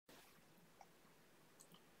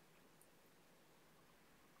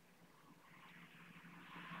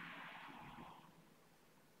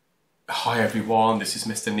Hi everyone, this is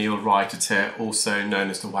Mr Neel Raithatha, also known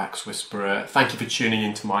as the Wax Whisperer. Thank you for tuning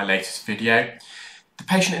into my latest video. The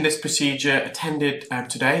patient in this procedure attended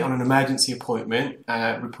today on an emergency appointment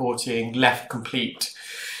reporting left complete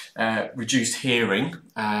reduced hearing,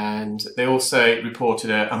 and they also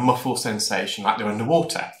reported a muffled sensation like they're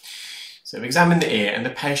underwater. So we examined the ear and the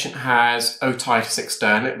patient has otitis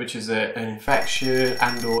externa, which is an infection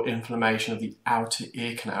and or inflammation of the outer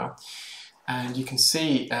ear canal. And you can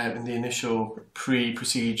see in the initial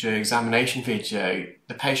pre-procedure examination video,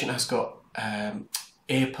 the patient has got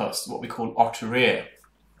ear pus, what we call otorrhea,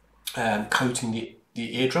 coating the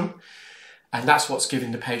eardrum. And that's what's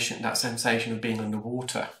giving the patient that sensation of being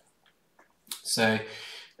underwater. So,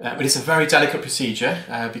 but it's a very delicate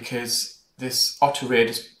procedure because this otorrhea,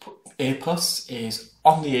 this ear pus, is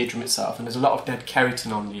on the eardrum itself, and there's a lot of dead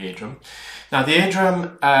keratin on the eardrum. Now the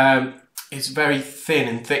eardrum it's very thin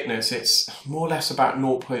in thickness. It's more or less about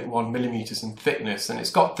 0.1 millimeters in thickness, and it's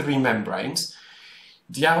got 3 membranes.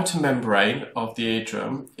 The outer membrane of the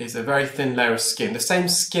eardrum is a very thin layer of skin, the same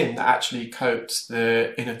skin that actually coats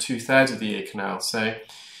the inner 2/3 of the ear canal. So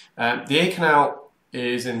the ear canal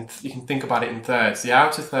is you can think about it in thirds. The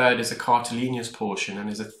outer third is a cartilaginous portion and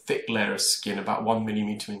is a thick layer of skin, about 1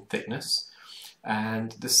 millimeter in thickness.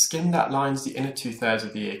 And the skin that lines the inner 2/3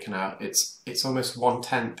 of the ear canal, it's almost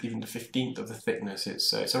 1/10, even the 15th of the thickness.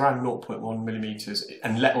 It's around 0.1 millimeters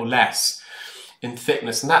or less in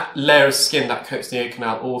thickness. And that layer of skin that coats the ear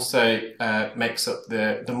canal also makes up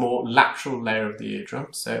the more lateral layer of the eardrum.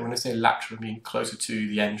 So when I say lateral, I mean closer to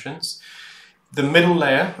the entrance. The middle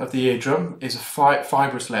layer of the eardrum is a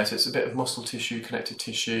fibrous layer, so it's a bit of muscle tissue, connective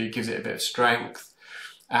tissue, gives it a bit of strength.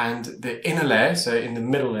 And the inner layer, so in the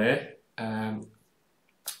middle ear,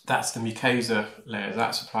 that's the mucosa layer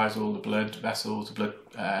that supplies all the blood vessels, the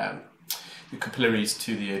capillaries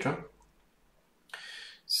to the eardrum.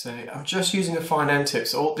 So I'm just using a fine end tip.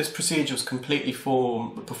 So this procedure was completely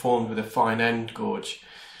performed with a fine end gauge.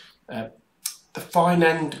 The fine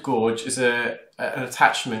end gauge is an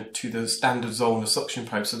attachment to the standard Zollner suction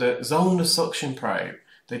probe. So the Zollner suction probe,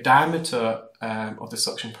 the diameter of the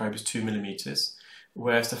suction probe is 2 millimeters,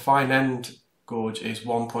 whereas the fine end gauge is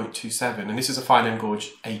 1.27, and this is a fine end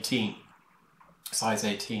gauge 18, size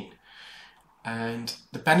 18. And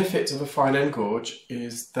the benefits of a fine end gauge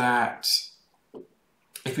is that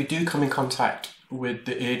if we do come in contact with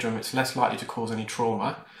the eardrum, it's less likely to cause any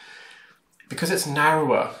trauma. Because it's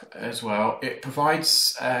narrower as well, it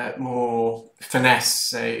provides more finesse.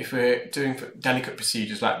 So if we're doing delicate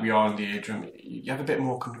procedures like we are on the eardrum, you have a bit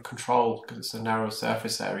more control because it's a narrow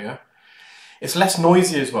surface area. It's less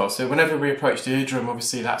noisy as well, so whenever we approach the eardrum,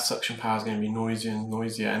 obviously that suction power is going to be noisier and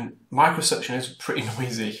noisier, and microsuction is pretty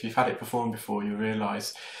noisy. If you've had it performed before, you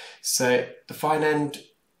realise. So the fine end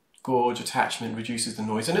gauge attachment reduces the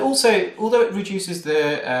noise, and it also, although it reduces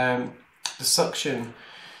the suction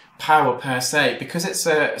power per se, because it's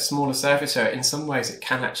a smaller surface area, in some ways it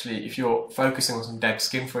can actually, if you're focusing on some dead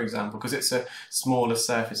skin, for example, because it's a smaller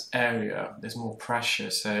surface area, there's more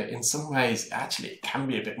pressure, so in some ways actually it can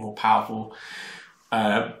be a bit more powerful,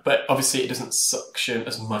 but obviously it doesn't suction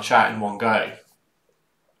as much out in one go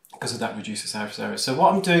because of that reduced surface area. So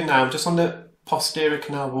what I'm doing now, I'm just on the posterior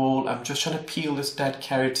canal wall, I'm just trying to peel this dead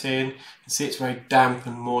keratin. You can see it's very damp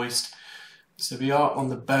and moist. So we are on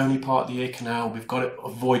the bony part of the ear canal. We've got to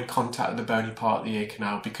avoid contact with the bony part of the ear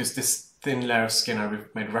canal because this thin layer of skin I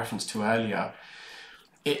made reference to earlier,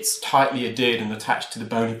 it's tightly adhered and attached to the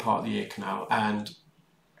bony part of the ear canal, and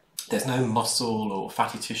there's no muscle or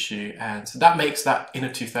fatty tissue, and so that makes that inner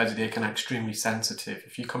 2/3 of the ear canal extremely sensitive.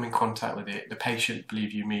 If you come in contact with it, the patient,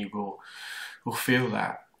 believe you me, will feel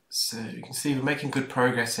that. So you can see we're making good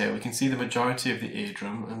progress here. We can see the majority of the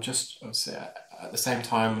eardrum. I'm just, at the same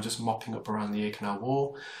time, we're just mopping up around the ear canal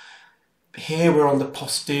wall. Here we're on the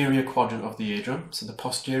posterior quadrant of the eardrum. So the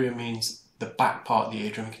posterior means the back part of the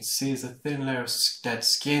eardrum. You can see there's a thin layer of dead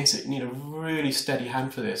skin, so you need a really steady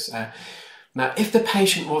hand for this. Now, if the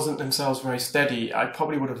patient wasn't themselves very steady, I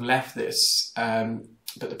probably would have left this,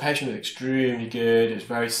 but the patient was extremely good, it's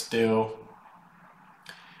very still,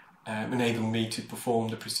 enabling me to perform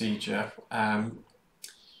the procedure.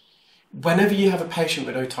 Whenever you have a patient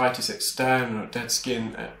with otitis externa or dead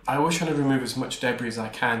skin, I always try to remove as much debris as I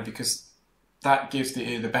can because that gives the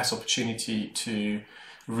ear the best opportunity to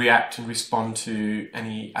react and respond to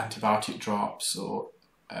any antibiotic drops or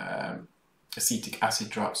acetic acid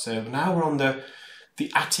drops. So now we're on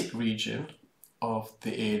the attic region of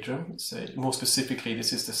the eardrum. So more specifically,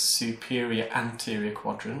 this is the superior anterior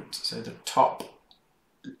quadrant, so the top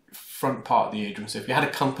front part of the eardrum. So if you had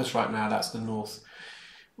a compass right now, that's the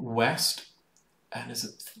northwest, and there's a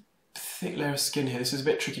thick layer of skin here. This is a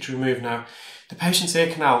bit tricky to remove now. The patient's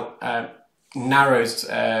ear canal narrows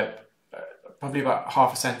probably about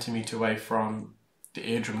 ½ centimetre away from the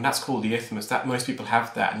eardrum, and that's called the isthmus. That most people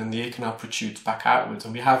have that, and then the ear canal protrudes back outwards,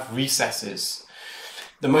 and we have recesses.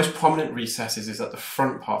 The most prominent recesses is at the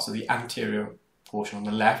front part, so the anterior portion on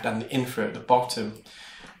the left, and the inferior at the bottom.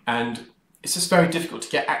 And it's just very difficult to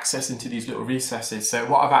get access into these little recesses. So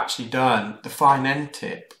what I've actually done, the fine end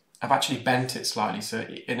tip, I've actually bent it slightly so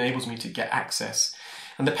it enables me to get access.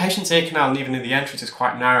 And the patient's ear canal, and even in the entrance, is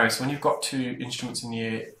quite narrow. So when you've got two instruments in the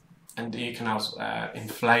ear and the ear canal's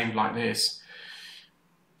inflamed like this,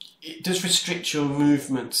 it does restrict your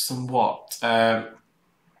movement somewhat.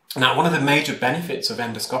 Now, one of the major benefits of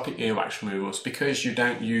endoscopic earwax removal is because you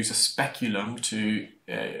don't use a speculum to,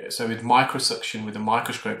 so with microsuction with a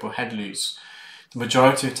microscope or head loose, the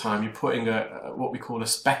majority of the time you're putting what we call a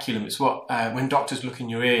speculum. It's what, when doctors look in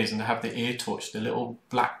your ears and they have the ear touch, the little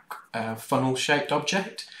black funnel-shaped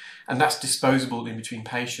object, and that's disposable in between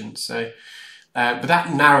patients. So, but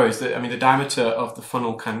that narrows, the diameter of the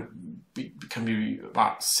funnel can be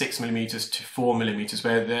about 6 millimeters to 4 millimeters,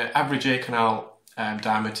 where the average ear canal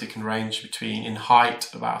diameter can range between, in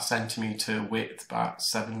height, about a centimetre, width about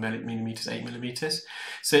 7 millimetres, 8 millimetres.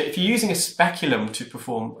 So if you're using a speculum to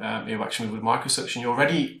perform earwax removal with microsuction, you're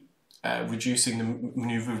already reducing the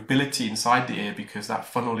manoeuvrability inside the ear, because that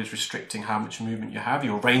funnel is restricting how much movement you have,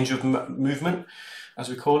 your range of movement, as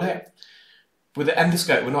we call it. With the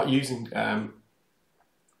endoscope, we're not using a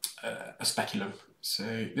speculum. So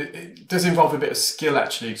it does involve a bit of skill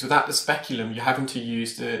actually, because without the speculum you're having to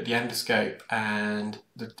use the endoscope and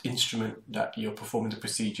the instrument that you're performing the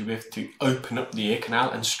procedure with to open up the ear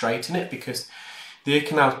canal and straighten it, because the ear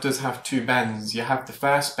canal does have two bends. You have the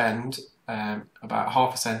first bend about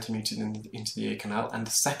 ½ centimetre into the ear canal, and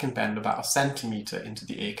the second bend about 1 centimetre into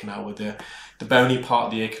the ear canal, where the bony part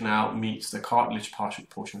of the ear canal meets the cartilage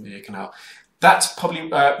portion of the ear canal. That's probably,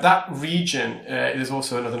 that region, there's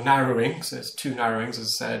also another narrowing, so there's two narrowings,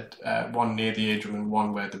 as I said, one near the eardrum and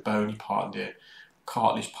one where the bony part and the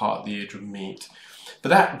cartilage part of the eardrum meet. But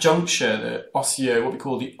that juncture, the osseo, what we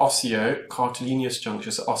call the osseo-cartilaginous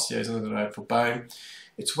juncture, so osseo is another word for bone,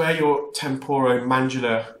 it's where your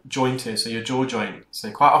temporomandibular joint is, so your jaw joint.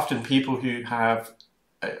 So quite often people who have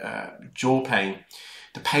jaw pain,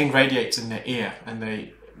 the pain radiates in their ear and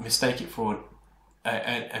they mistake it for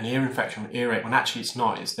an ear infection, an earache, when actually it's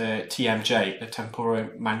not. It's the TMJ, the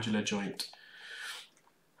temporomandibular joint.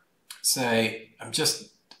 So I'm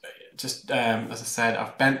just as I said,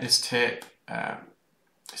 I've bent this tip.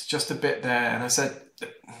 It's just a bit there, and I said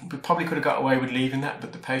we probably could have got away with leaving that,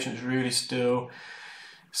 but the patient's really still.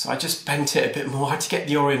 So I just bent it a bit more. I had to get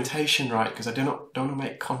the orientation right, because I don't want to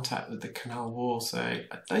make contact with the canal wall. So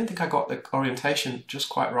I don't think I got the orientation just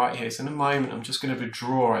quite right here. So in a moment, I'm just going to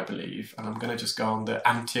withdraw, I believe, and I'm going to just go on the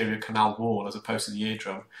anterior canal wall as opposed to the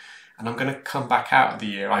eardrum. And I'm going to come back out of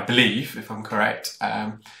the ear, I believe, if I'm correct.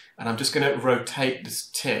 And I'm just going to rotate this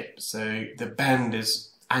tip so the bend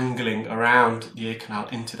is angling around the ear canal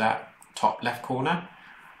into that top left corner.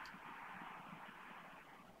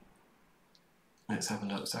 Let's have a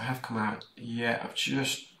look. So I have come out. Yeah, I've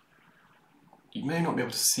just. You may not be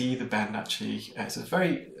able to see the bend actually. It's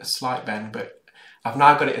a slight bend, but I've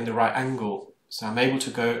now got it in the right angle. So I'm able to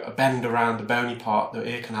go a bend around the bony part, the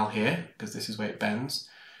ear canal here, because this is where it bends,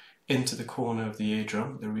 into the corner of the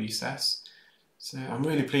eardrum, the recess. So I'm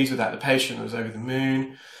really pleased with that. The patient was over the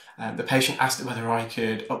moon. The patient asked whether I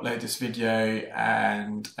could upload this video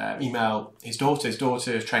and email his daughter. His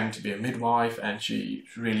daughter is training to be a midwife, and she's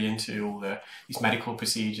really into all these medical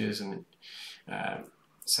procedures. And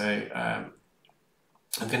so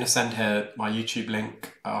I'm going to send her my YouTube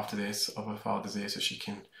link after this of her father's ear so she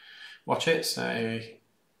can watch it. So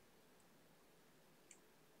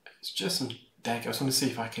it's just some deck. I just want to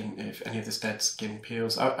see if any of this dead skin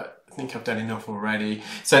peels. I think I've done enough already.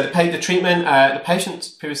 So the treatment, the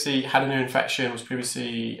patient previously had an ear infection, was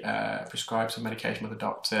previously prescribed some medication by the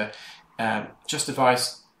doctor. Just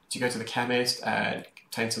advised to go to the chemist and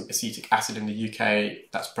obtain some acetic acid in the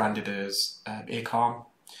UK. That's branded as ear calm.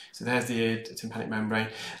 So there's the tympanic membrane.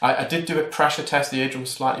 I did do a pressure test. The eardrum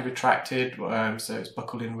slightly retracted, so it's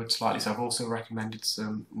buckled inward slightly. So I've also recommended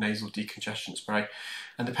some nasal decongestion spray.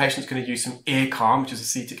 And the patient's going to use some ear calm, which is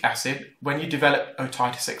acetic acid. When you develop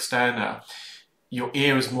otitis externa, your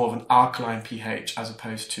ear is more of an alkaline pH as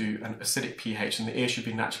opposed to an acidic pH, and the ear should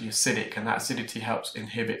be naturally acidic, and that acidity helps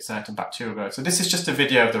inhibit certain bacterial growth. So this is just a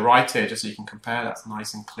video of the right ear, just so you can compare. That's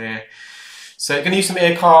nice and clear. So you're going to use some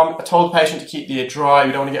ear calm. I told the patient to keep the ear dry.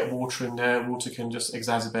 We don't want to get water in there. Water can just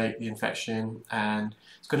exacerbate the infection. And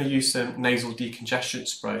it's going to use some nasal decongestion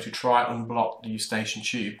spray to try and unblock the eustachian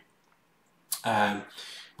tube.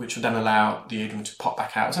 which will then allow the eardrum to pop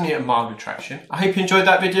back out. It's only a mild retraction. I hope you enjoyed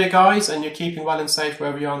that video, guys, and you're keeping well and safe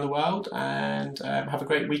wherever you are in the world, and have a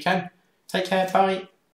great weekend. Take care, bye.